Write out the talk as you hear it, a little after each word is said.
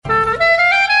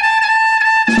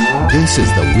This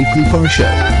is the Weekly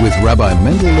Parsha with Rabbi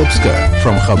Lipskar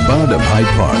from Chabad of Hyde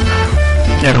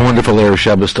Park. And a wonderful Erev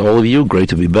Shabbos to all of you. Great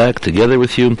to be back together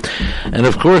with you. And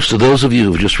of course, to those of you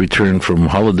who have just returned from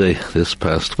holiday this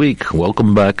past week,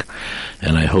 welcome back.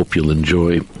 And I hope you'll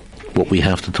enjoy what we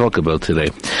have to talk about today.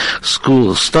 School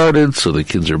has started, so the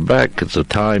kids are back. It's a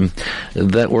time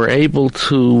that we're able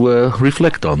to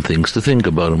reflect on things, to think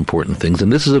about important things.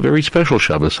 And this is a very special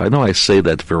Shabbos. I know I say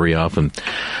that very often.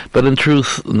 But in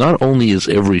truth, not only is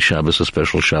every Shabbos a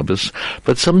special Shabbos,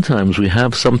 but sometimes we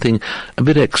have something a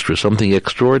bit extra, something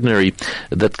extraordinary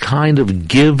that kind of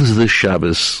gives the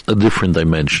Shabbos a different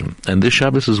dimension. And this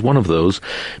Shabbos is one of those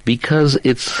because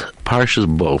it's Parshas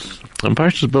Bo. And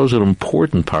Parshas Bo is an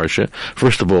important parsha.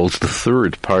 First of all, it's the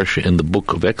third parsha in the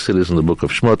book of Exodus and the book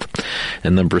of Shemot.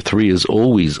 And number 3 is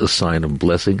always a sign of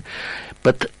blessing.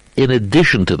 But in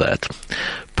addition to that,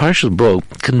 Parshas Bo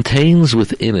contains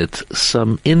within it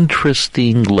some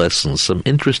interesting lessons, some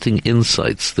interesting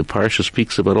insights. The parsha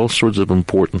speaks about all sorts of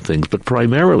important things, but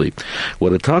primarily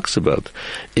what it talks about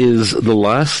is the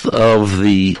last of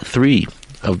the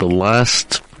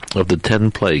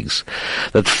 10 plagues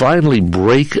that finally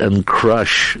break and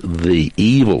crush the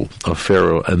evil of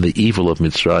Pharaoh and the evil of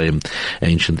Mitzrayim,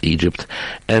 ancient Egypt.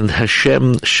 And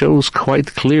Hashem shows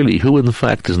quite clearly who in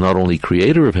fact is not only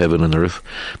creator of heaven and earth,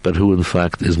 but who in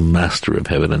fact is master of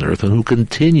heaven and earth, and who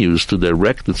continues to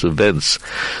direct its events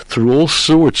through all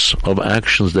sorts of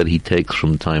actions that he takes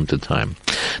from time to time.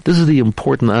 This is the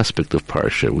important aspect of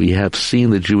Parsha. We have seen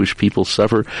the Jewish people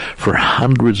suffer for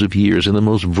hundreds of years in the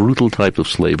most brutal type of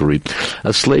slavery,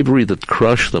 a slavery that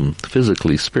crushed them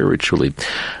physically, spiritually,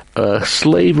 a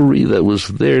slavery that was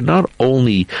there not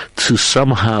only to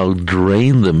somehow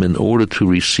drain them in order to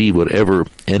receive whatever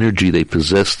energy they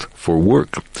possessed for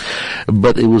work,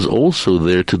 but it was also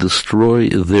there to destroy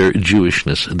their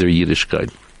Jewishness, their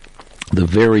Yiddishkeit. The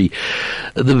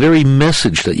very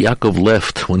message that Yaakov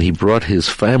left when he brought his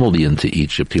family into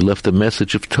Egypt, he left a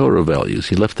message of Torah values.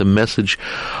 He left a message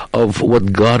of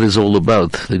what God is all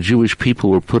about. The Jewish people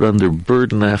were put under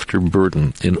burden after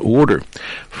burden in order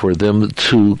for them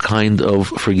to kind of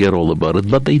forget all about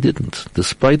it, but they didn't,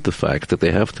 despite the fact that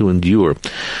they have to endure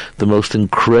the most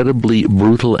incredibly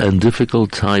brutal and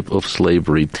difficult type of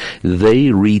slavery.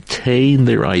 They retain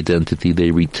their identity,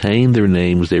 they retain their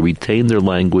names, they retain their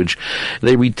language.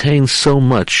 They retain so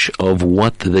much of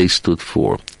what they stood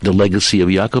for. The legacy of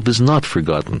Yaakov is not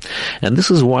forgotten. And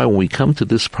this is why when we come to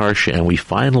this parsha and we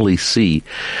finally see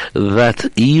that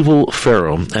evil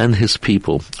Pharaoh and his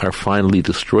people are finally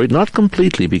destroyed, not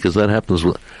completely because that happens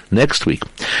next week,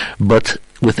 but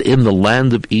within the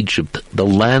land of Egypt, the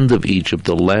land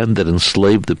that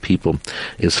enslaved the people,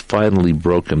 is finally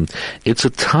broken. It's a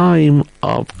time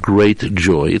of great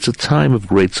joy. It's a time of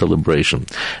great celebration.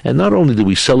 And not only do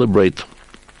we celebrate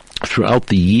throughout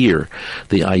the year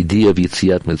the idea of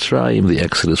Yetziat Mitzrayim, the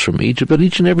exodus from Egypt, but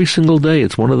each and every single day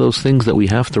it's one of those things that we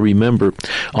have to remember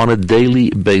on a daily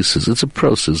basis. It's a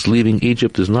process. Leaving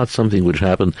Egypt is not something which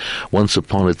happened once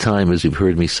upon a time, as you've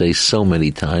heard me say so many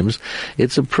times.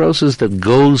 It's a process that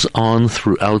goes on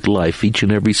throughout life, each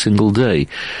and every single day.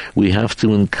 We have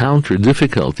to encounter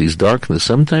difficulties, darkness,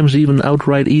 sometimes even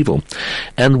outright evil,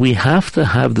 and we have to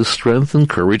have the strength and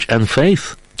courage and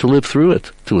faith to live through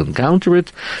it, to encounter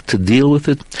it, to deal with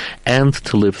it, and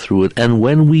to live through it. And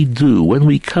when we do, when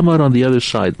we come out on the other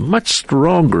side, much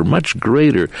stronger, much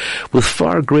greater, with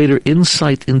far greater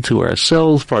insight into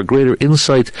ourselves, far greater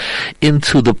insight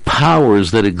into the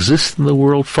powers that exist in the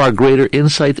world, far greater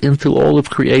insight into all of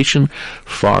creation,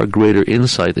 far greater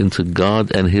insight into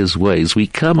God and His ways. We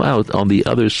come out on the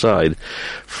other side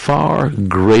far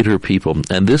greater people.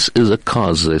 And this is a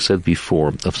cause, as I said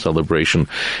before, of celebration.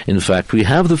 In fact, we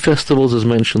have the festivals as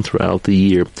mentioned throughout the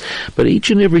year, but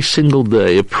each and every single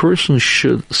day a person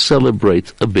should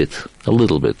celebrate a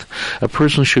little bit. A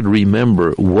person should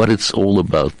remember what it's all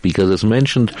about, because as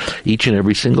mentioned, each and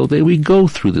every single day we go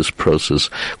through this process.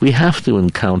 We have to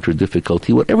encounter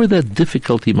difficulty, whatever that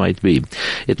difficulty might be.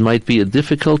 It might be a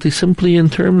difficulty simply in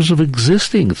terms of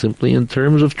existing, simply in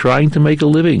terms of trying to make a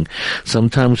living.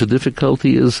 Sometimes the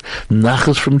difficulty is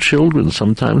nachas from children,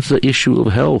 sometimes the issue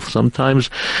of health, sometimes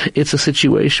it's a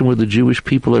situation where the Jewish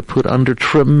people are put under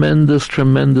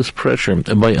tremendous pressure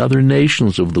by other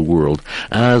nations of the world,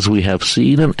 as we have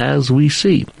seen and as we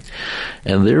see.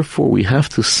 And therefore we have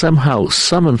to somehow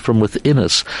summon from within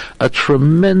us a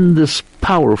tremendous,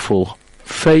 powerful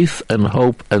faith and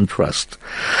hope and trust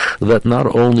that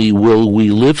not only will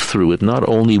we live through it, not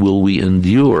only will we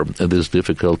endure this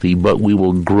difficulty, but we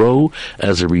will grow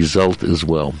as a result as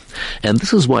well. And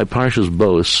this is why Parshas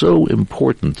Bo is so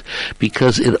important,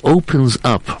 because it opens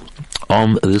up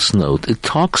on this note. It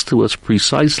talks to us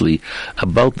precisely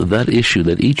about that issue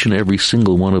that each and every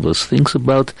single one of us thinks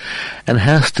about and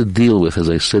has to deal with, as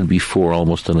I said before,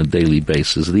 almost on a daily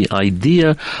basis. The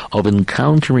idea of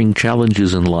encountering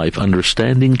challenges in life,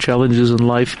 understanding challenges in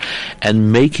life,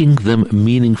 and making them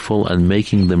meaningful and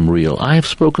making them real. I have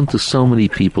spoken to so many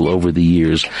people over the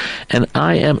years, and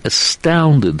I am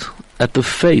astounded at the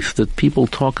faith that people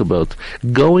talk about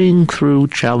going through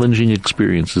challenging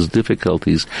experiences,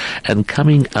 difficulties, and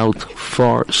coming out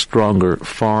far stronger,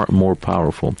 far more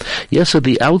powerful. Yes, at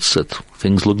the outset,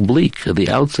 things look bleak. At the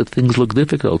outset, things look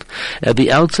difficult. At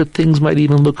the outset, things might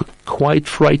even look quite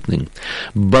frightening.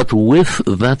 But with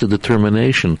that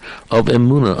determination of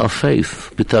emunah, of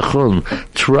faith, bitachon,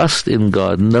 trust in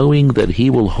God, knowing that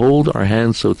He will hold our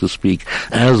hands, so to speak,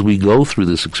 as we go through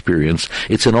this experience,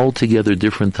 it's an altogether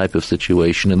different type of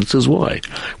situation. And this is why,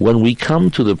 when we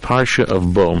come to the Parsha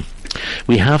of Bo,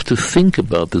 we have to think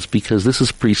about this, because this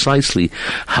is precisely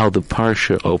how the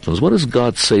Parsha opens. What does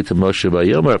God say to Moshe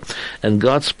Vayomer? And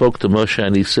God spoke to Moshe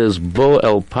and He says, Bo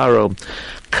el Paro,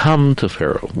 come to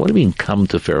Pharaoh. What do you mean, come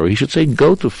to Pharaoh? He should say,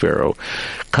 go to Pharaoh.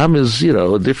 Come is,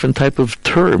 a different type of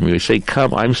term. You say,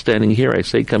 come, I'm standing here. I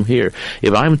say, come here.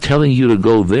 If I'm telling you to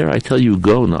go there, I tell you,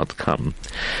 go, not come.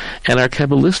 And our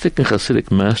Kabbalistic and Hasidic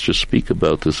masters speak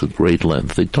about this at great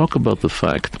length. They talk about the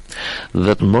fact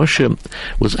that Moshe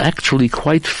was actually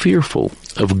quite fearful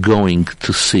of going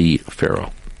to see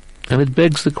Pharaoh. And it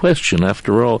begs the question,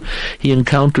 after all, he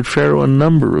encountered Pharaoh a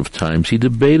number of times. He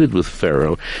debated with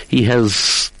Pharaoh. He has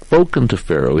spoken to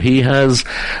Pharaoh. He has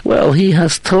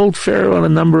told Pharaoh on a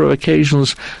number of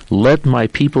occasions, let my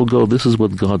people go. This is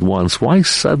what God wants. Why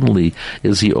suddenly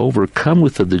is he overcome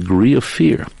with a degree of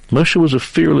fear? Moshe was a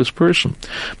fearless person.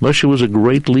 Moshe was a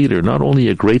great leader, not only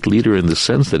a great leader in the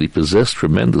sense that he possessed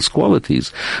tremendous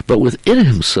qualities, but within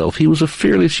himself he was a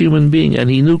fearless human being, and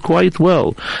he knew quite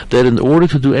well that in order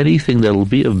to do anything that will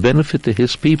be of benefit to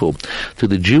his people, to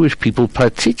the Jewish people,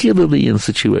 particularly in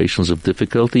situations of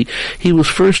difficulty, he was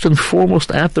first and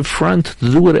foremost at the front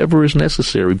to do whatever is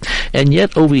necessary. And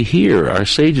yet over here, our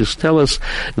sages tell us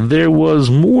there was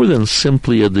more than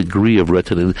simply a degree of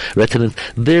retinue.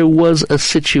 There was a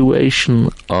situation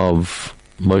of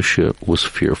Moshe was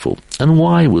fearful. And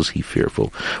why was he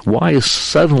fearful? Why is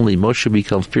suddenly Moshe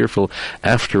become fearful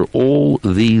after all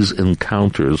these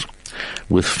encounters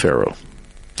with Pharaoh?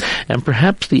 And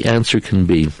perhaps the answer can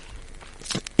be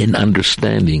in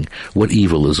understanding what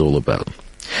evil is all about.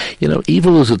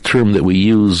 Evil is a term that we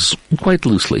use quite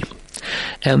loosely.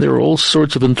 And there are all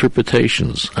sorts of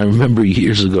interpretations. I remember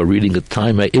years ago reading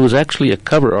it was actually a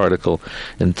cover article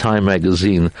in Time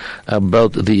magazine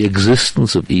about the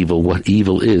existence of evil, what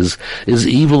evil is. Is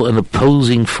evil an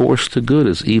opposing force to good?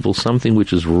 Is evil something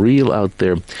which is real out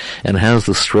there and has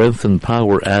the strength and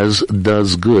power as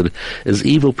does good? Is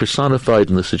evil personified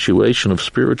in the situation of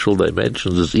spiritual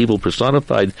dimensions? Is evil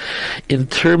personified in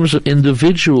terms of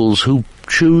individuals who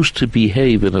choose to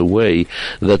behave in a way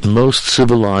that most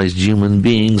civilized human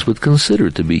beings would consider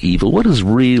to be evil? What is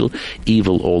real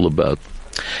evil all about?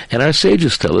 And our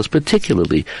sages tell us,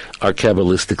 particularly our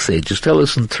Kabbalistic sages, tell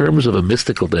us in terms of a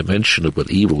mystical dimension of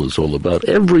what evil is all about.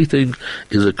 Everything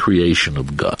is a creation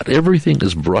of God. Everything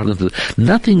is brought into...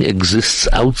 Nothing exists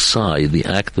outside the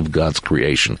act of God's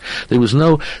creation. There was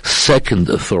no second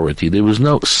authority. There was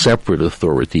no separate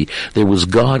authority. There was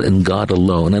God and God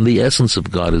alone, and the essence of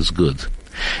God is good.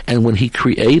 And when he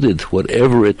created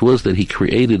whatever it was that he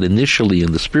created initially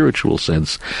in the spiritual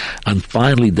sense, and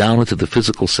finally down into the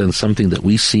physical sense, something that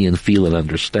we see and feel and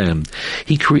understand,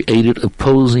 he created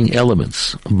opposing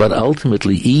elements. But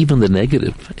ultimately, even the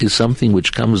negative is something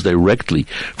which comes directly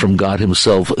from God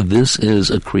himself. This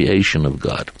is a creation of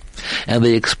God. And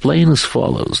they explain as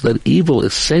follows, that evil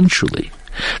essentially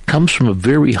comes from a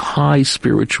very high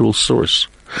spiritual source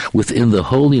within the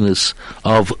holiness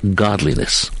of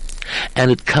godliness.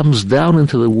 And it comes down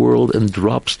into the world and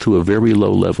drops to a very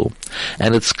low level.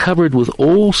 And it's covered with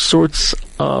all sorts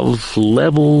of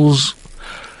levels,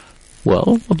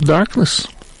 of darkness.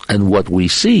 And what we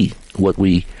see, what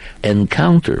we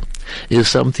encounter, is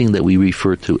something that we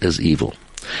refer to as evil.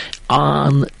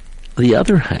 On the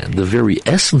other hand, the very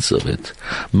essence of it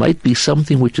might be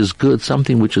something which is good,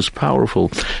 something which is powerful,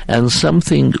 and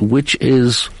something which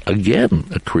is, again,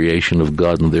 a creation of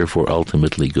God and therefore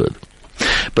ultimately good.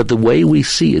 But the way we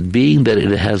see it, being that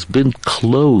it has been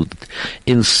clothed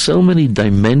in so many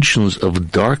dimensions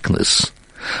of darkness,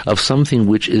 of something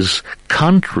which is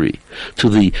contrary to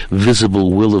the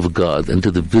visible will of God and to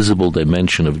the visible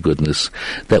dimension of goodness,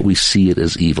 that we see it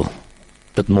as evil.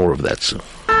 But more of that soon.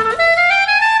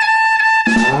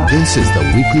 This is the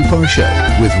Weekly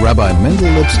Parsha with Rabbi Mendel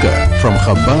Lipskar from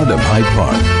Chabad of Hyde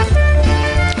Park.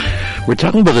 We're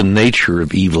talking about the nature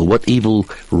of evil, what evil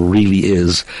really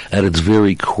is at its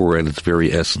very core, at its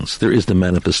very essence. There is the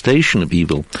manifestation of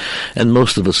evil, and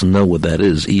most of us know what that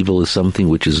is. Evil is something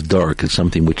which is dark, it's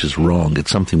something which is wrong,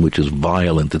 it's something which is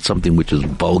violent, it's something which is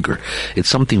vulgar, it's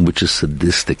something which is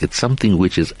sadistic, it's something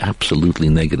which is absolutely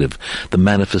negative. The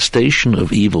manifestation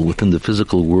of evil within the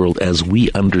physical world as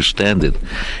we understand it,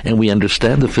 and we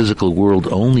understand the physical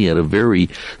world only at a very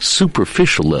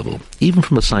superficial level. Even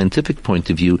from a scientific point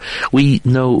of view, we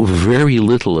know very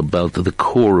little about the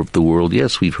core of the world.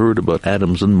 Yes, we've heard about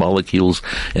atoms and molecules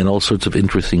and all sorts of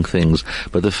interesting things,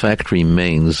 but the fact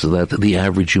remains that the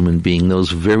average human being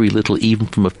knows very little, even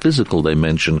from a physical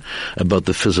dimension, about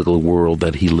the physical world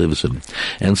that he lives in.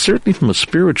 And certainly from a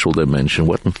spiritual dimension,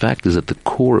 what in fact is at the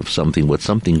core of something, what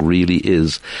something really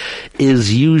is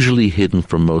usually hidden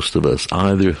from most of us,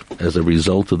 either as a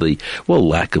result of the,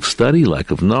 lack of study,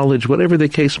 lack of knowledge, whatever the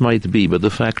case might be. But the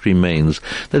fact remains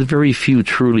that very few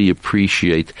truly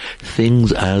appreciate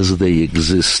things as they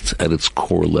exist at its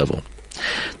core level.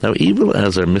 Now, evil,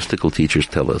 as our mystical teachers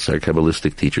tell us, our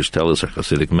Kabbalistic teachers tell us, our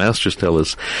Hasidic masters tell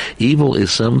us, evil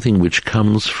is something which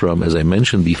comes from, as I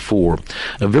mentioned before,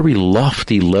 a very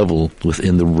lofty level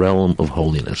within the realm of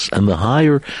holiness. And the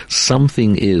higher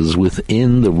something is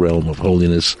within the realm of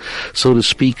holiness, so to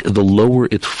speak, the lower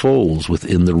it falls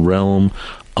within the realm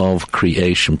of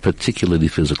creation, particularly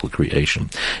physical creation.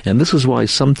 And this is why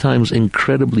sometimes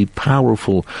incredibly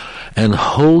powerful and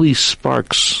holy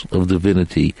sparks of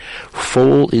divinity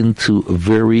fall into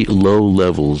very low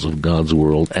levels of God's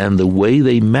world, and the way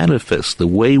they manifest, the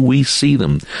way we see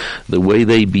them, the way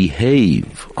they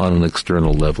behave on an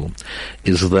external level,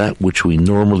 is that which we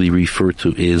normally refer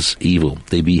to as evil.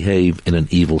 They behave in an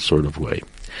evil sort of way.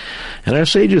 And our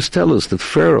sages tell us that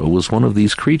Pharaoh was one of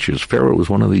these creatures. Pharaoh was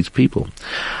one of these people.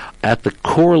 At the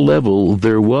core level,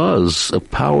 there was a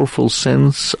powerful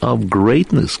sense of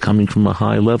greatness coming from a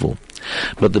high level.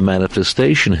 But the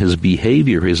manifestation, his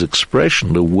behavior, his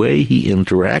expression, the way he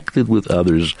interacted with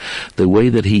others, the way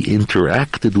that he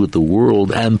interacted with the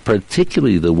world, and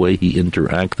particularly the way he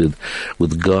interacted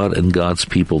with God and God's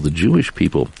people, the Jewish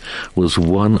people, was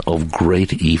one of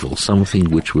great evil,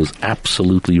 something which was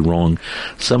absolutely wrong,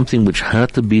 something which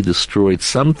had to be destroyed,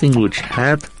 something which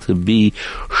had to be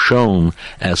shown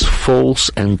as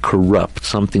false and corrupt,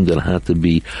 something that had to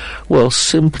be,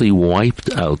 simply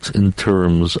wiped out in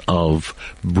terms of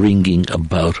bringing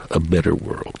about a better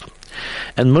world.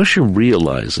 And Moshe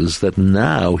realizes that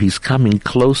now he's coming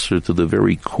closer to the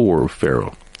very core of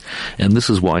Pharaoh. And this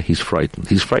is why he's frightened.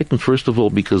 He's frightened, first of all,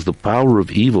 because the power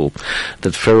of evil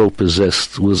that Pharaoh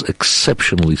possessed was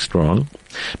exceptionally strong,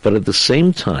 but at the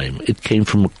same time, it came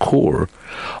from a core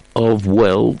of,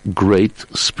 great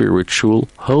spiritual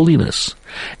holiness.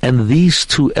 And these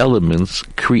two elements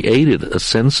created a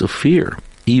sense of fear,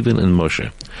 even in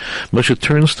Moshe. Moshe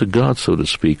turns to God, so to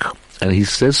speak, and he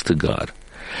says to God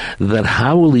that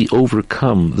how will he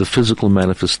overcome the physical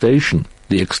manifestation,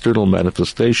 the external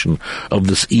manifestation of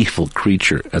this evil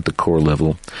creature at the core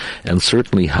level? And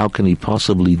certainly how can he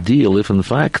possibly deal if in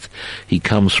fact he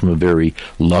comes from a very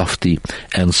lofty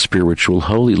and spiritual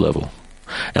holy level?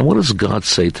 And what does God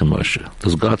say to Moshe?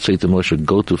 Does God say to Moshe,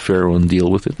 go to Pharaoh and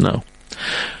deal with it? No.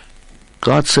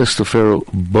 God says to Pharaoh,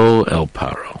 Bo el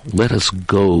Paro, let us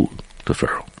go to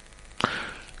Pharaoh.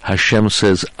 Hashem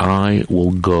says, I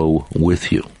will go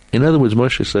with you. In other words,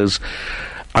 Moshe says,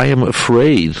 I am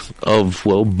afraid of,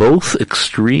 both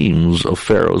extremes of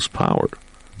Pharaoh's power,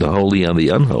 the holy and the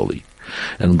unholy.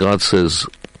 And God says,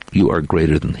 you are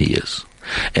greater than he is.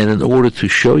 And in order to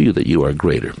show you that you are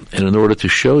greater, and in order to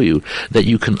show you that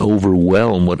you can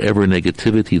overwhelm whatever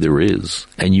negativity there is,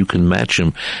 and you can match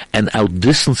him and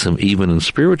outdistance him even in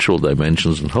spiritual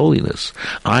dimensions and holiness,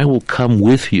 I will come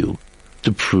with you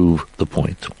to prove the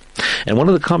point. And one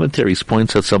of the commentaries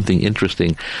points out something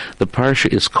interesting. The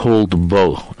parsha is called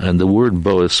Bo, and the word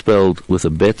Bo is spelled with a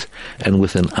bet and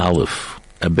with an aleph.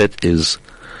 A bet is,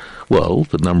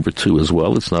 the number 2 as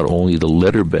well. It's not only the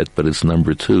letter bet, but it's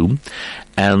number 2.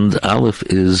 And aleph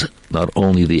is not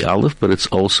only the aleph, but it's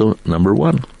also number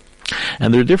 1.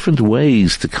 And there are different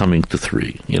ways to coming to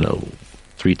 3.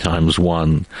 3 times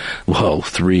 1,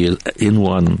 3 in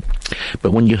 1.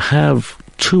 But when you have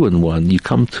 2 and 1, you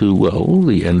come to,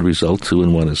 the end result, 2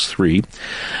 and 1 is 3,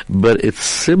 but it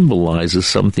symbolizes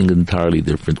something entirely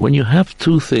different. When you have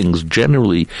 2 things,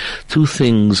 generally 2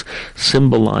 things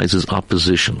symbolizes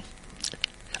opposition.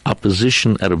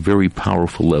 Opposition at a very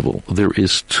powerful level. There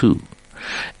is 2,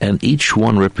 and each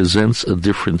one represents a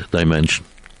different dimension.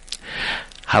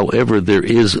 However, there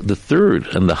is the third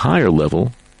and the higher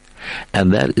level,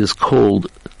 And that is called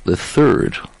the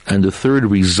third. And the third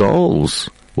resolves,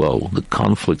 the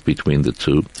conflict between the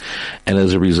two. And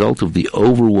as a result of the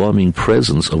overwhelming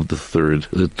presence of the third,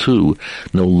 the two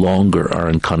no longer are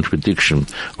in contradiction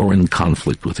or in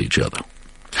conflict with each other.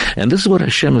 And this is what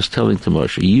Hashem is telling to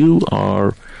Moshe. You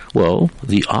are,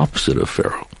 the opposite of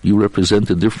Pharaoh. You represent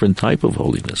a different type of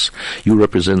holiness. You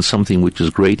represent something which is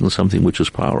great and something which is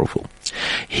powerful.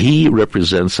 He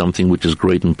represents something which is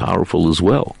great and powerful as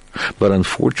well. But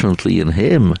unfortunately in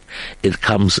him, it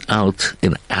comes out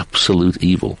in absolute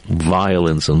evil,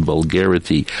 violence and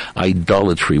vulgarity,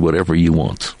 idolatry, whatever you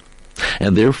want.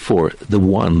 And therefore, the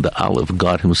one, the Aleph,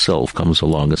 God himself, comes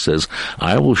along and says,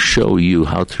 I will show you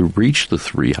how to reach the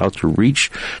three, how to reach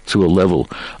to a level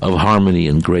of harmony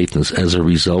and greatness as a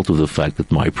result of the fact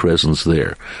that my presence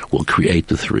there will create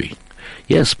the three.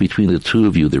 Yes, between the two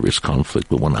of you there is conflict,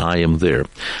 but when I am there,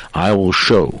 I will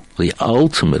show the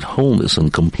ultimate wholeness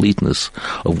and completeness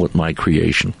of what my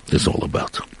creation is all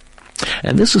about.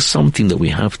 And this is something that we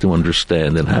have to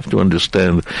understand,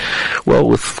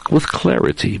 with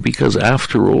clarity, because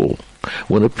after all,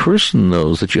 when a person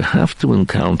knows that you have to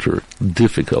encounter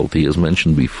difficulty, as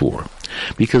mentioned before,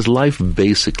 because life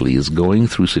basically is going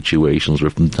through situations where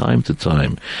from time to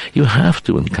time you have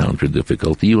to encounter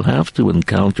difficulty, you have to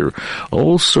encounter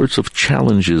all sorts of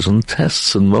challenges and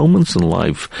tests and moments in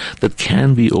life that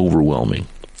can be overwhelming.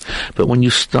 But when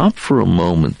you stop for a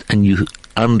moment and you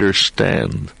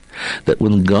understand that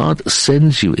when God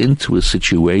sends you into a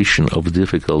situation of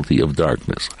difficulty, of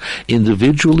darkness,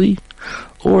 individually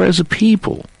or as a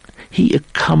people, He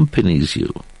accompanies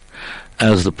you.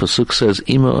 As the Pasuk says,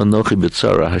 Ima Anochi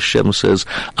B'tzara, Hashem says,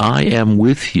 I am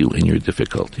with you in your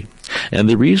difficulty. And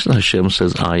the reason Hashem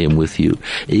says, I am with you,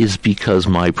 is because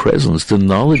my presence, the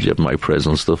knowledge of my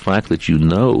presence, the fact that you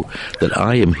know that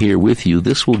I am here with you,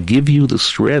 this will give you the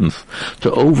strength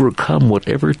to overcome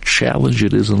whatever challenge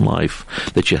it is in life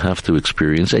that you have to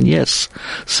experience. And yes,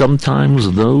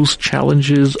 sometimes those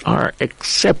challenges are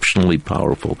exceptionally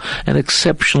powerful and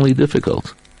exceptionally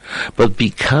difficult. But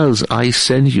because I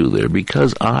send you there,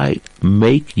 because I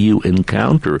make you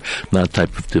encounter that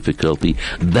type of difficulty,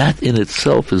 that in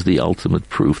itself is the ultimate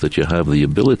proof that you have the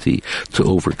ability to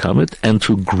overcome it and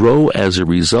to grow as a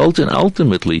result, and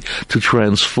ultimately to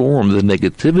transform the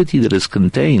negativity that is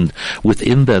contained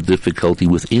within that difficulty,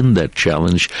 within that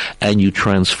challenge, and you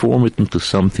transform it into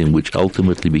something which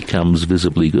ultimately becomes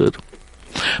visibly good.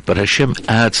 But Hashem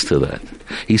adds to that.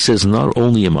 He says, not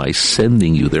only am I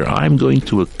sending you there, I'm going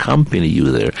to accompany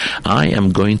you there. I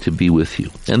am going to be with you.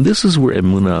 And this is where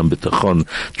emunah and bitachon,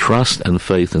 trust and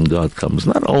faith in God, comes.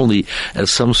 Not only as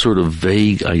some sort of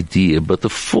vague idea, but the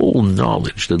full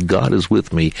knowledge that God is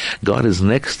with me, God is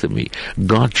next to me,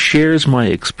 God shares my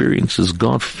experiences,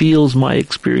 God feels my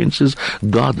experiences,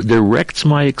 God directs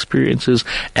my experiences,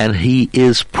 and He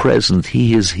is present,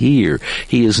 He is here.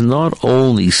 He is not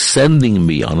only sending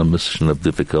me on a mission of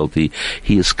difficulty,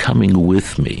 He is coming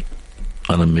with me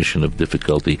on a mission of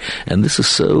difficulty. And this is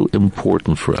so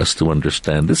important for us to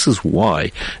understand. This is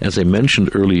why, as I mentioned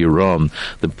earlier on,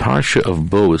 the Parsha of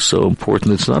Bo is so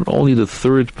important. It's not only the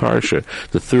third Parsha.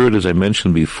 The third, as I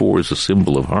mentioned before, is a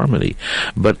symbol of harmony,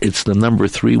 but it's the number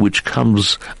 3 which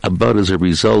comes about as a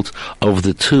result of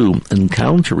the two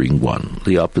encountering one,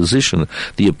 the opposition,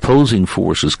 the opposing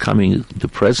forces coming, the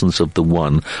presence of the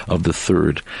one, of the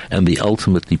third, and the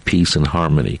ultimately peace and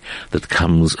harmony that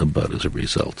comes about as a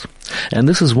result. And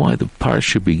this is why the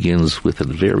Parsha begins with a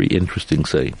very interesting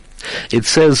saying. It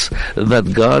says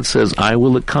that God says, I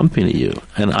will accompany you.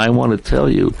 And I want to tell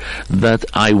you that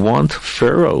I want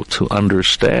Pharaoh to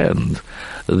understand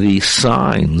the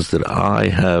signs that I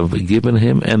have given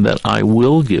him and that I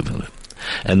will give him.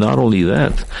 And not only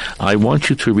that, I want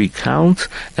you to recount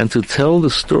and to tell the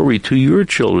story to your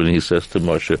children, he says to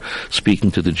Moshe,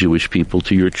 speaking to the Jewish people,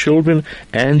 to your children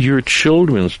and your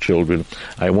children's children.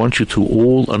 I want you to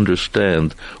all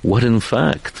understand what in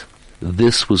fact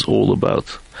this was all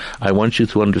about. I want you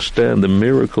to understand the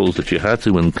miracles that you had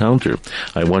to encounter.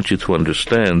 I want you to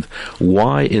understand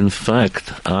why, in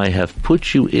fact, I have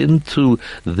put you into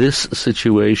this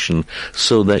situation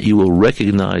so that you will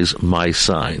recognize my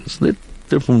signs.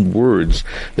 Different words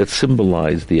that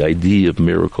symbolize the idea of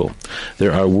miracle.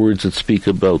 There are words that speak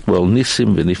about,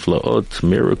 nisim v'niflaot,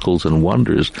 miracles and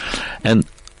wonders. And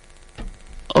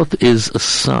ot is a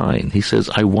sign. He says,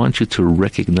 I want you to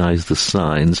recognize the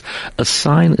signs. A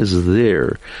sign is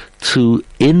there to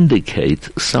indicate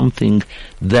something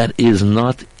that is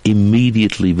not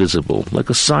immediately visible. Like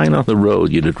a sign on the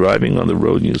road. You're driving on the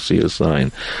road and you see a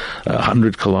sign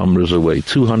 100 kilometers away,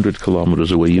 200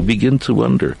 kilometers away. You begin to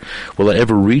wonder, will I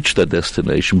ever reach that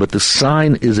destination? But the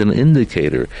sign is an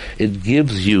indicator. It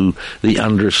gives you the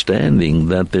understanding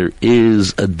that there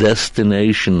is a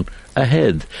destination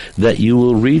ahead that you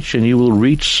will reach, and you will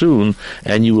reach soon,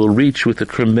 and you will reach with a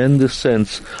tremendous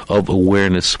sense of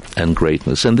awareness and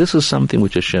greatness. And this is something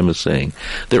which Hashem is saying.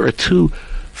 There are two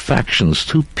factions,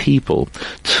 two people,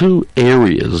 two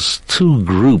areas, two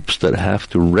groups that have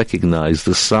to recognize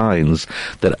the signs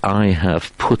that I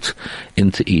have put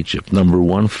into Egypt. Number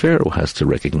one, Pharaoh has to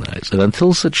recognize. And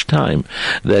until such time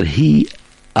that he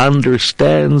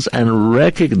understands and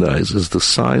recognizes the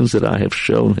signs that I have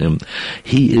shown him,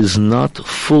 he is not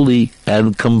fully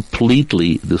and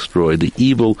completely destroyed. The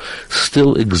evil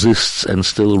still exists and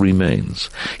still remains.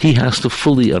 He has to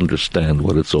fully understand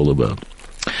what it's all about.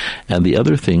 And the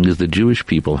other thing is the Jewish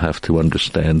people have to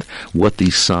understand what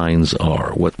these signs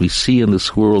are. What we see in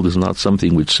this world is not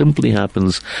something which simply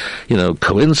happens,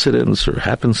 coincidence or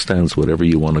happenstance, whatever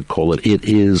you want to call it. It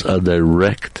is a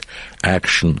direct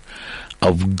action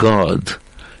of God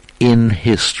in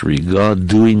history, God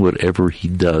doing whatever he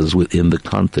does within the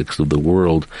context of the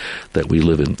world that we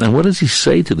live in. And what does he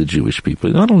say to the Jewish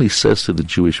people? He not only says to the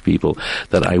Jewish people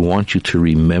that I want you to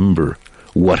remember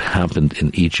what happened in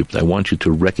Egypt. I want you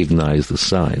to recognize the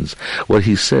signs. What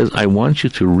he says, I want you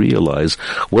to realize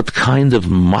what kind of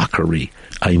mockery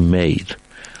I made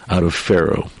out of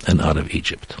Pharaoh and out of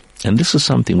Egypt. And this is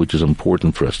something which is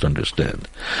important for us to understand.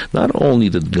 Not only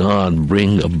did God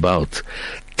bring about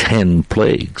 10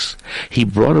 plagues, he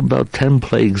brought about 10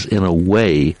 plagues in a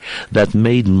way that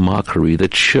made mockery,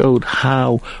 that showed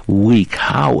how weak,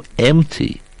 how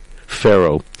empty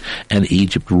Pharaoh and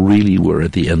Egypt really were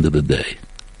at the end of the day.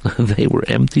 They were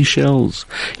empty shells.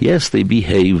 Yes, they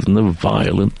behaved in a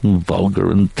violent and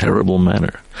vulgar and terrible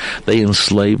manner. They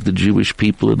enslaved the Jewish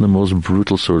people in the most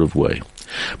brutal sort of way.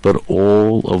 But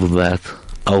all of that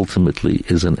ultimately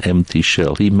is an empty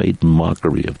shell. He made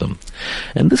mockery of them.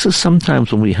 And this is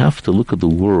sometimes when we have to look at the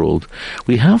world,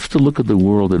 we have to look at the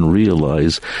world and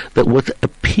realize that what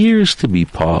appears to be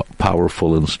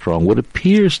powerful and strong, what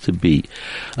appears to be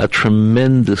a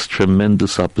tremendous,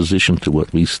 tremendous opposition to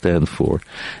what we stand for,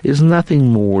 is nothing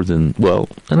more than,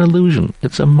 an illusion.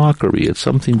 It's a mockery. It's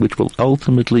something which will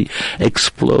ultimately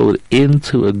explode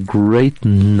into a great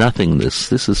nothingness.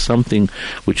 This is something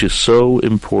which is so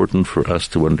important for us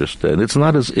to understand. It's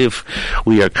not as if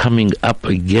we are coming up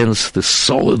against the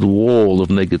solid wall of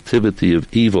negativity,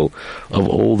 of evil, of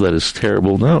all that is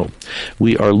terrible. No.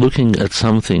 We are looking at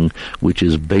something which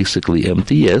is basically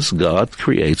empty. Yes, God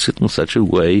creates it in such a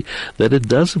way that it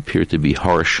does appear to be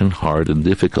harsh and hard and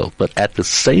difficult. But at the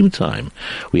same time,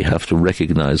 we have to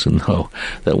recognize and know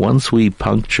that once we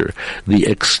puncture the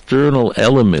external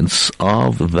elements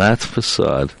of that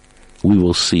facade, we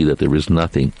will see that there is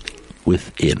nothing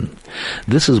within.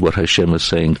 This is what Hashem is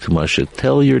saying to Moshe.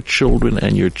 Tell your children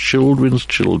and your children's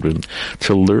children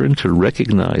to learn to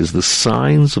recognize the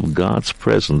signs of God's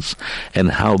presence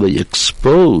and how they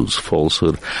expose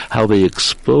falsehood, how they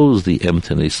expose the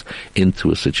emptiness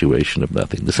into a situation of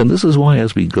nothingness. And this is why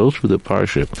as we go through the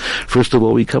Parsha, first of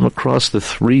all, we come across the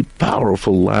 3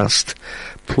 powerful last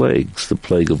plagues, the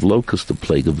plague of locusts, the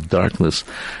plague of darkness,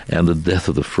 and the death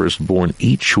of the firstborn,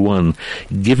 each one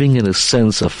giving in a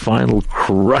sense a final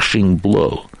crushing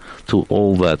blow to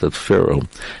all that Pharaoh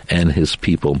and his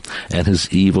people and his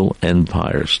evil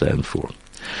empire stand for.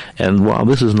 And while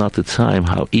this is not the time,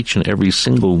 how each and every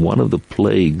single one of the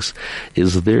plagues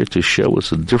is there to show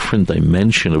us a different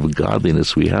dimension of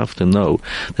godliness, we have to know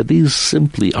that these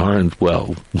simply aren't,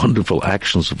 wonderful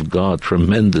actions of God,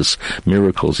 tremendous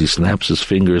miracles. He snaps his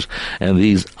fingers and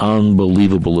these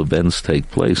unbelievable events take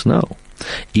place. No.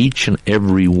 Each and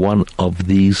every one of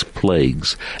these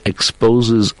plagues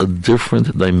exposes a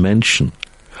different dimension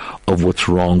of what's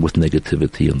wrong with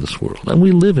negativity in this world. And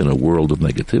we live in a world of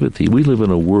negativity. We live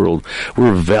in a world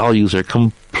where values are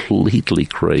completely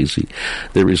crazy.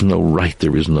 There is no right,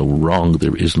 there is no wrong,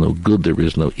 there is no good, there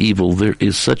is no evil. There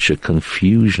is such a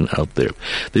confusion out there.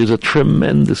 There's a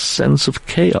tremendous sense of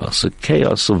chaos, a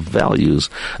chaos of values,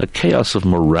 a chaos of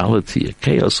morality, a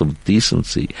chaos of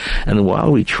decency. And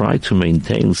while we try to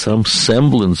maintain some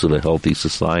semblance of a healthy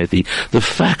society, the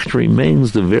fact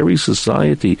remains the very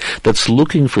society that's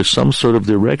looking for some sort of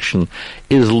direction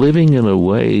is living in a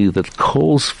way that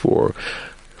calls for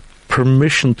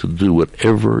permission to do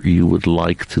whatever you would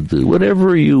like to do.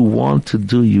 Whatever you want to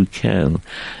do, you can.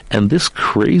 And this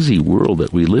crazy world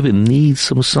that we live in needs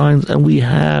some signs, and we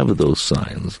have those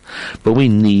signs. But we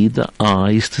need the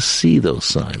eyes to see those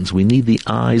signs. We need the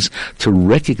eyes to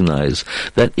recognize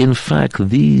that, in fact,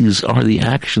 these are the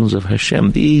actions of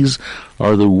Hashem. These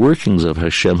are the workings of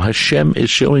Hashem. Hashem is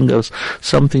showing us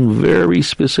something very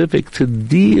specific to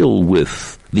deal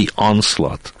with the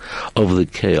onslaught of the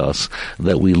chaos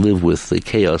that we live with, the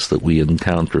chaos that we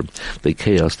encounter, the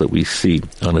chaos that we see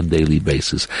on a daily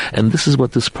basis. And this is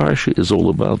what this parsha is all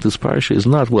about. This parsha is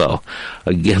not, well,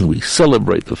 again, we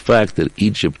celebrate the fact that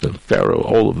Egypt and Pharaoh,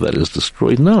 all of that is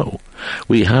destroyed. No.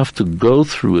 We have to go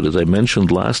through it, as I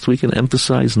mentioned last week and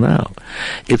emphasize now.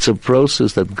 It's a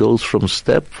process that goes from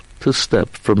step to step,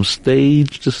 from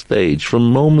stage to stage,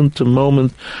 from moment to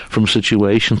moment, from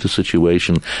situation to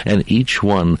situation, and each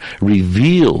one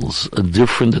reveals a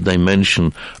different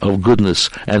dimension of goodness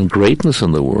and greatness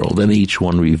in the world, and each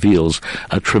one reveals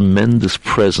a tremendous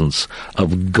presence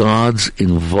of God's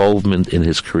involvement in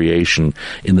His creation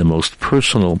in the most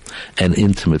personal and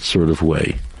intimate sort of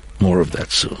way. More of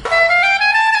that soon.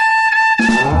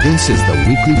 This is the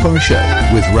Weekly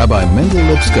Parsha with Rabbi Mendel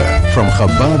Lipskar from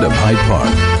Chabad of Hyde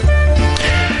Park.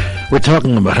 We're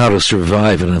talking about how to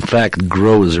survive and, in fact,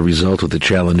 grow as a result of the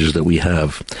challenges that we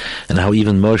have, and how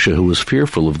even Moshe, who was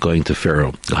fearful of going to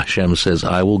Pharaoh, Hashem says,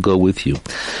 I will go with you.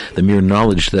 The mere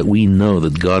knowledge that we know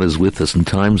that God is with us in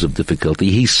times of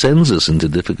difficulty. He sends us into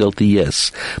difficulty, yes,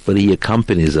 but He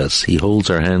accompanies us. He holds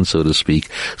our hand, so to speak,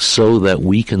 so that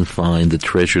we can find the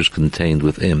treasures contained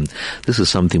within. This is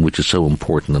something which is so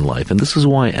important in life, and this is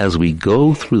why, as we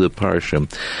go through the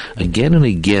Parsha, again and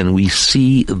again, we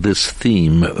see this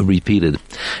theme repeated.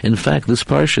 In fact, this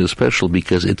parsha is special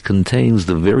because it contains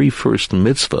the very first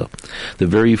mitzvah, the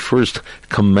very first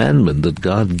commandment that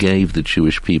God gave the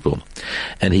Jewish people.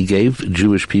 And He gave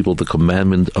Jewish people the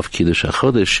commandment of Kiddush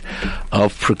HaChodesh,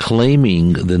 of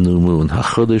proclaiming the new moon.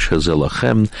 HaChodesh Hazeh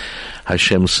Lachem.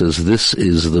 Hashem says, this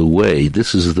is the way,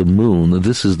 this is the moon,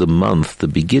 this is the month, the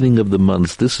beginning of the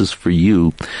month, this is for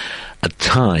you. A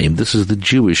time, this is the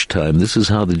Jewish time, this is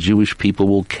how the Jewish people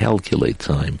will calculate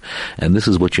time, and this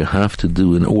is what you have to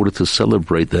do in order to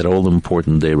celebrate that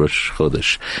all-important day, Rosh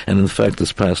Chodesh. And in fact,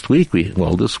 this week we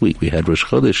had Rosh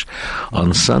Chodesh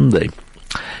on Sunday.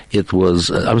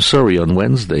 On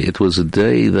Wednesday, it was a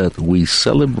day that we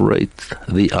celebrate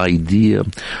the idea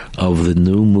of the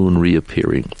new moon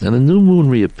reappearing. And the new moon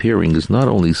reappearing is not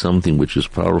only something which is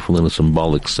powerful in a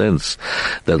symbolic sense,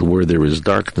 that where there is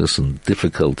darkness and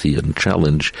difficulty and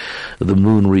challenge, the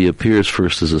moon reappears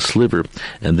first as a sliver,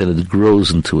 and then it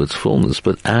grows into its fullness.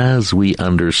 But as we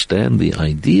understand the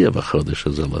idea of HaChodesh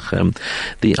Hazeh Lachem,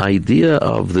 the idea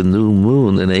of the new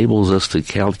moon enables us to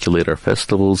calculate our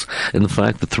festivals. In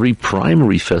fact, the three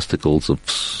primary festivals of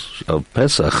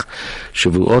Pesach,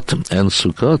 Shavuot, and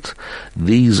Sukkot,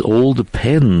 these all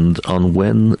depend on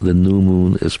when the new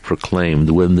moon is proclaimed,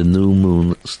 when the new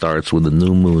moon starts, when the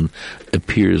new moon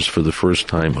appears for the first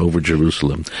time over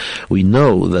Jerusalem. We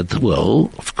know that, well,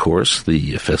 of course,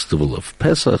 the festival of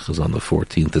Pesach is on the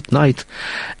 14th at night,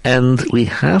 and we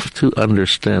have to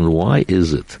understand why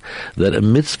is it that a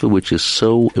mitzvah which is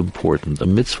so important, a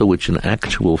mitzvah which in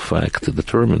actual fact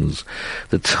determines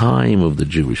the time of the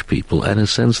Jewish people, and in a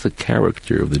sense the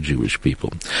character of the Jewish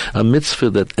people, a mitzvah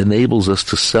that enables us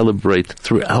to celebrate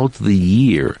throughout the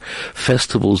year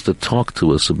festivals that talk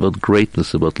to us about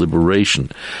greatness, about liberation.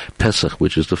 Pesach,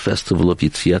 which is the festival of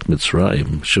Yetziat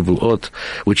Mitzrayim. Shavuot,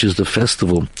 which is the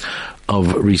festival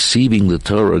of receiving the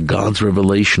Torah, God's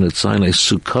revelation at Sinai.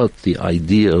 Sukkot, the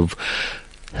idea of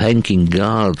thanking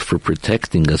God for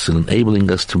protecting us and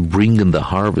enabling us to bring in the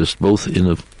harvest, both in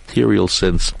a material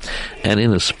sense and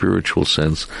in a spiritual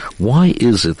sense. Why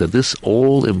is it that this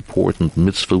all-important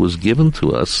mitzvah was given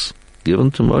to us,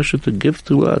 given to Moshe to give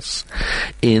to us,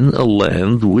 in a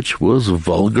land which was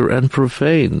vulgar and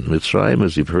profane? Mitzrayim,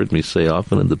 as you've heard me say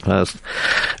often in the past,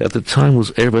 at the time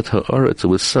was Ervat Ha'aretz. It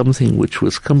was something which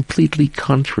was completely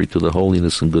contrary to the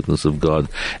holiness and goodness of God.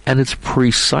 And it's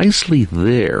precisely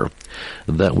there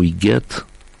that we get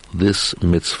this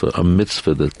mitzvah, a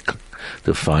mitzvah that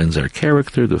defines our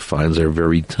character, defines our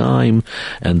very time,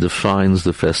 and defines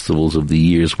the festivals of the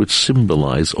years, which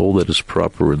symbolize all that is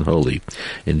proper and holy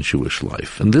in Jewish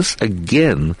life. And this,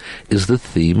 again, is the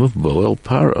theme of Boel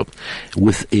Para.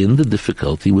 Within the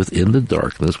difficulty, within the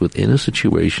darkness, within a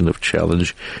situation of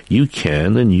challenge, you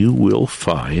can and you will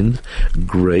find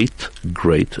great,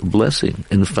 great blessing.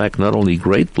 In fact, not only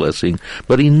great blessing,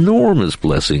 but enormous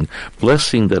blessing.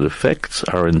 Blessing that affects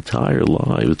our entire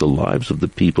lives, the lives of the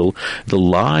people the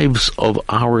lives of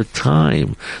our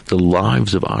time, the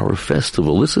lives of our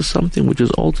festival. This is something which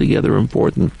is altogether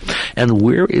important. And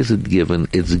where is it given?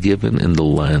 It's given in the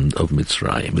land of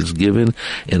Mitzrayim. It's given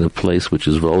in a place which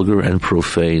is vulgar and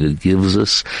profane.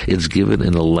 It's given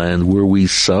in a land where we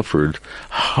suffered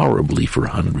horribly for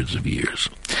hundreds of years.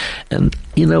 And,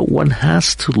 one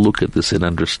has to look at this and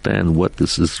understand what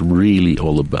this is really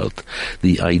all about.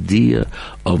 The idea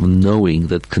of knowing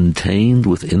that contained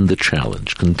within the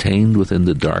challenge, contained within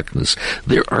the darkness,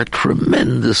 there are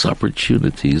tremendous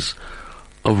opportunities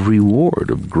of reward,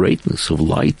 of greatness, of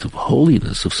light, of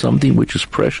holiness, of something which is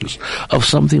precious, of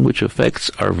something which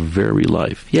affects our very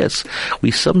life. Yes,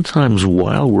 we sometimes,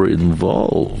 while we're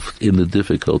involved in the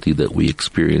difficulty that we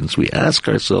experience, we ask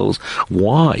ourselves,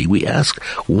 why? We ask,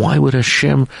 why would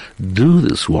Hashem do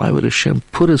this? Why would Hashem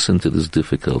put us into this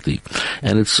difficulty?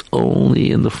 And it's only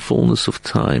in the fullness of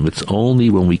time, it's only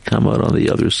when we come out on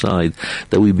the other side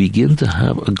that we begin to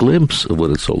have a glimpse of what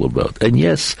it's all about. And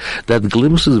yes, that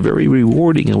glimpse is very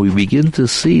rewarding, and we begin to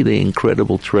see the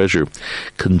incredible treasure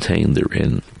contained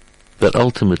therein. But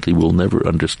ultimately we'll never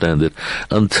understand it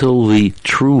until the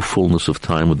true fullness of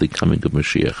time with the coming of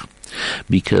Mashiach.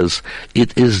 Because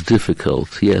it is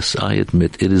difficult, yes, I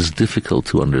admit, it is difficult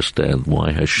to understand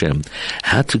why Hashem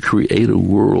had to create a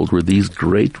world where these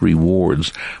great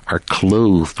rewards are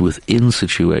clothed within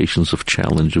situations of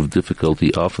challenge, of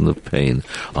difficulty, often of pain,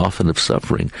 often of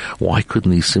suffering. Why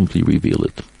couldn't He simply reveal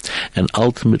it? And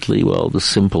ultimately, the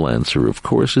simple answer, of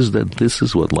course, is that this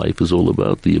is what life is all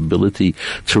about, the ability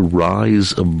to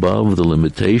rise above the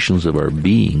limitations of our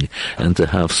being and to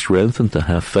have strength and to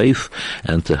have faith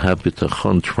and to have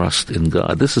bitachon, trust in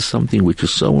God. This is something which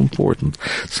is so important,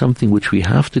 something which we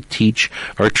have to teach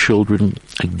our children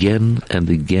again and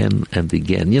again and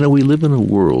again. We live in a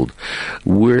world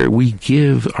where we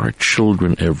give our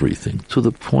children everything to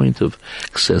the point of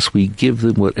excess. We give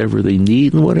them whatever they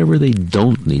need and whatever they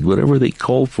don't need, whatever they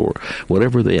call for,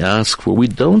 whatever they ask for. We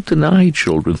don't deny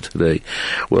children today.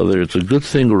 Whether it's a good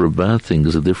thing or a bad thing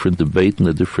is a different debate and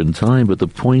a different time, but the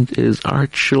point is our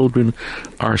children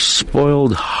are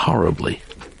spoiled horribly.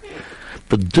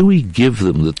 But do we give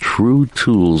them the true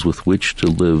tools with which to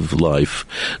live life?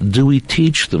 Do we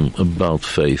teach them about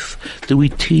faith? Do we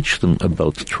teach them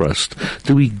about trust?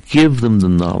 Do we give them the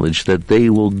knowledge that they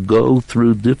will go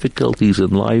through difficulties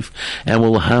in life and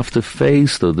will have to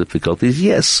face those difficulties?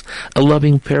 Yes, a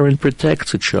loving parent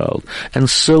protects a child, and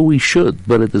so we should.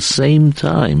 But at the same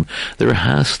time, there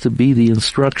has to be the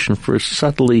instruction first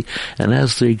subtly, and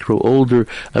as they grow older,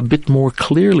 a bit more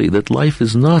clearly, that life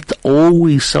is not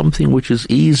always something which is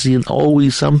easy and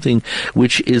always something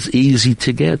which is easy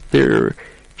to get. There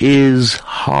is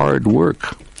hard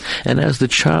work. And as the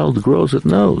child grows, it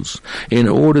knows. In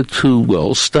order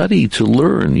to, study, to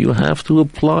learn, you have to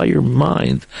apply your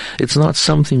mind. It's not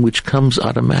something which comes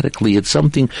automatically. It's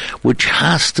something which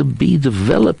has to be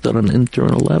developed on an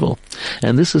internal level.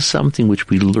 And this is something which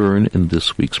we learn in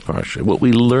this week's Parsha. What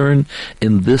we learn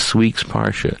in this week's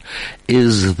Parsha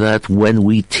is that when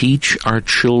we teach our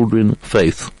children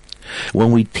faith,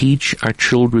 when we teach our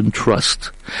children trust,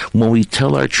 when we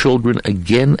tell our children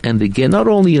again and again, not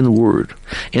only in word,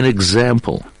 in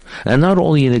example, and not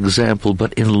only in example,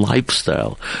 but in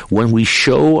lifestyle, when we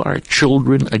show our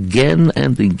children again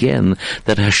and again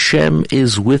that Hashem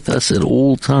is with us at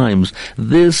all times,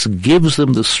 this gives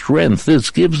them the strength,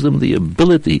 this gives them the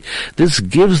ability, this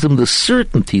gives them the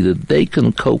certainty that they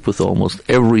can cope with almost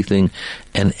everything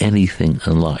and anything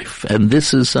in life. And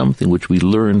this is something which we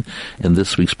learn in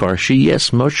this week's Parsha.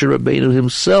 Yes, Moshe Rabbeinu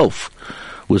himself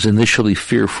was initially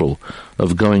fearful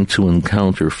of going to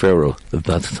encounter Pharaoh at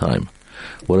that time.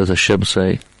 What does Hashem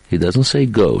say? He doesn't say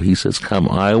go. He says, come,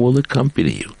 I will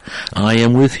accompany you. I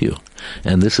am with you.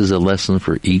 And this is a lesson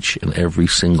for each and every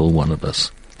single one of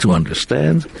us to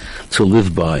understand, to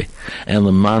live by, and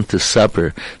leman to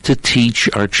supper, to teach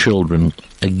our children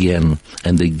again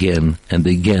and again and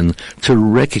again, to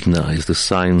recognize the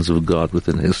signs of God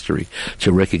within history,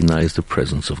 to recognize the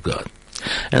presence of God.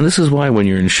 And this is why when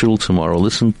you're in shul tomorrow,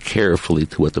 listen carefully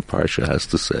to what the Parsha has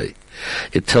to say.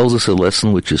 It tells us a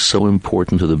lesson which is so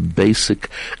important to the basic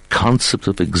concept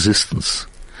of existence,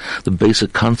 the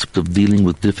basic concept of dealing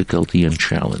with difficulty and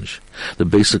challenge, the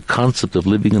basic concept of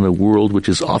living in a world which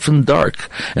is often dark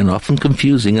and often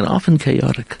confusing and often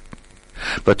chaotic,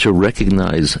 but to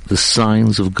recognize the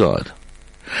signs of God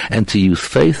and to use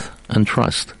faith and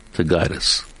trust to guide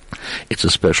us. It's a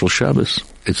special Shabbos.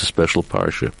 It's a special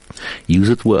Parsha. Use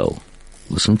it well.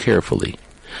 Listen carefully.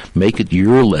 Make it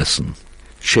your lesson.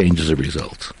 Change as a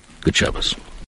result. Good Shabbos.